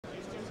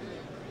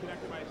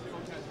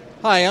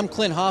Hi, I'm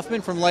Clint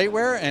Hoffman from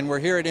Lightware, and we're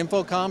here at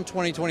InfoComm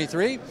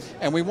 2023,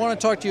 and we want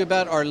to talk to you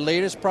about our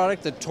latest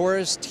product, the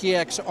TAURUS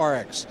TX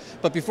RX.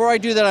 But before I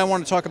do that, I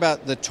want to talk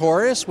about the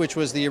TAURUS, which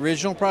was the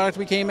original product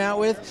we came out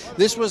with.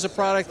 This was a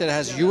product that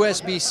has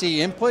USB-C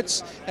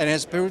inputs and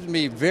has proven to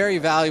be very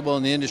valuable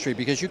in the industry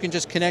because you can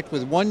just connect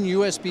with one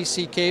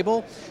USB-C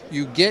cable,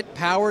 you get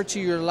power to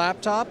your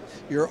laptop,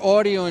 your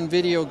audio and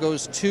video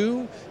goes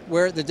to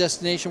where the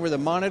destination where the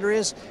monitor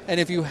is, and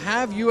if you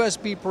have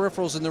USB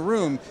peripherals in the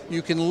room,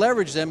 you can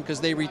leverage them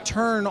because they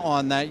return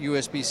on that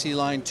USB-C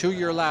line to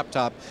your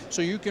laptop,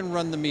 so you can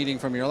run the meeting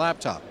from your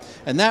laptop.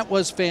 And that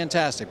was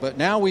fantastic, but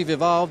now we've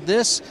evolved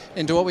this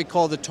into what we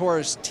call the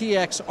TAURUS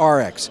TX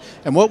RX.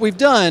 And what we've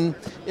done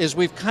is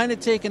we've kind of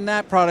taken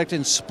that product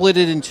and split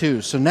it in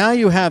two. So now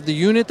you have the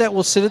unit that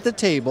will sit at the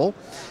table,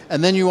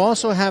 and then you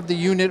also have the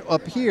unit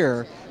up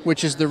here,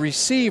 which is the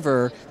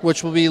receiver,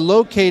 which will be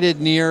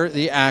located near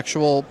the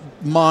actual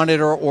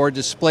monitor or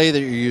display that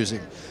you're using.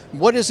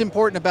 What is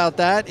important about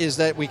that is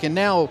that we can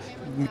now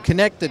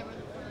connect the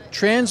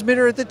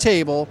transmitter at the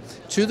table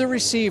to the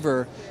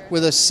receiver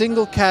with a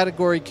single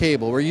category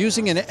cable. We're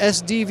using an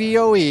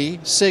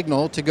SDVoE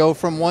signal to go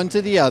from one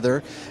to the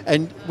other,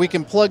 and we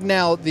can plug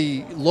now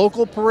the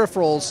local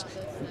peripherals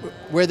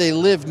where they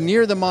live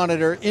near the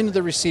monitor into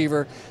the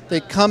receiver. They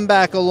come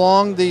back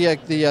along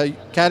the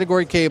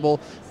category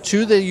cable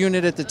to the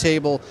unit at the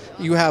table.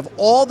 You have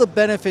all the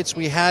benefits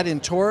we had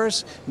in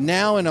TAURUS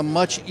now in a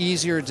much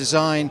easier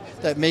design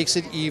that makes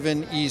it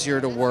even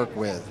easier to work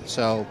with.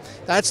 So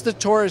that's the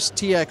TAURUS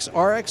TX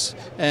RX,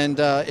 and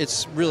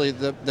it's really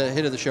the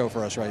hit of the show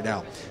for us right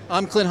now.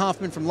 I'm Clint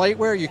Hoffman from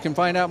Lightware. You can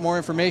find out more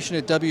information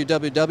at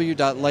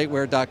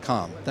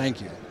www.lightware.com.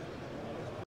 Thank you.